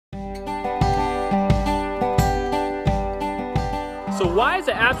So why is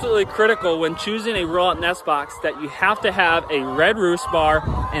it absolutely critical when choosing a roll-out nest box that you have to have a red roost bar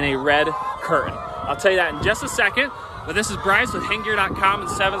and a red curtain? I'll tell you that in just a second. But this is Bryce with HenGear.com and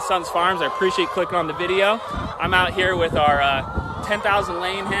Seven Sons Farms. I appreciate clicking on the video. I'm out here with our 10,000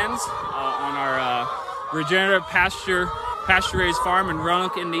 laying hens on our regenerative pasture-raised farm in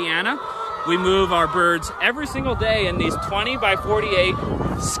Roanoke, Indiana. We move our birds every single day in these 20 by 48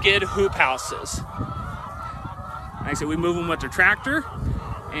 skid hoop houses. Like I said, we move them with the tractor,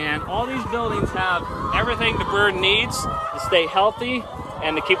 and all these buildings have everything the bird needs to stay healthy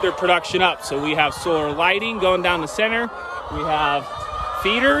and to keep their production up. So we have solar lighting going down the center. We have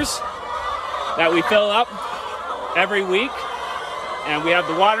feeders that we fill up every week, and we have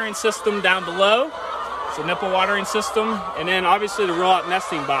the watering system down below. It's a nipple watering system, and then obviously the roll-out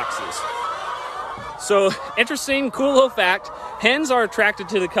nesting boxes. So interesting, cool little fact, hens are attracted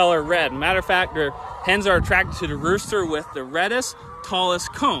to the color red. Matter of fact, hens are attracted to the rooster with the reddest,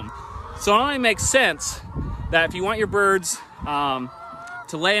 tallest comb. So it only makes sense that if you want your birds to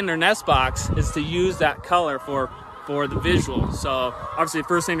lay in their nest box is to use that color for the visual. So obviously the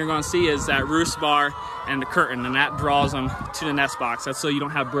first thing they're going to see is that roost bar and the curtain, and that draws them to the nest box. That's so you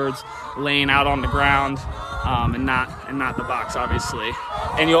don't have birds laying out on the ground and not the box, obviously.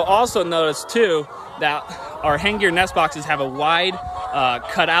 And you'll also notice too that our HenGear nest boxes have a wide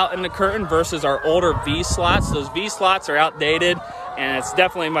cutout in the curtain versus our older V slots. Those V slots are outdated, and it's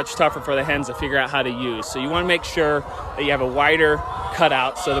definitely much tougher for the hens to figure out how to use. So you want to make sure that you have a wider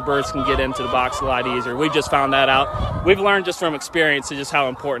cutout so the birds can get into the box a lot easier. We just found that out. We've learned just from experience just how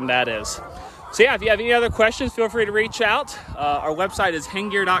important that is. So yeah, if you have any other questions, feel free to reach out. Our website is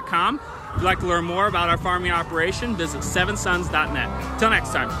HenGear.com. If you'd like to learn more about our farming operation, visit sevensons.net. Till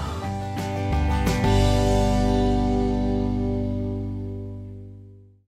next time.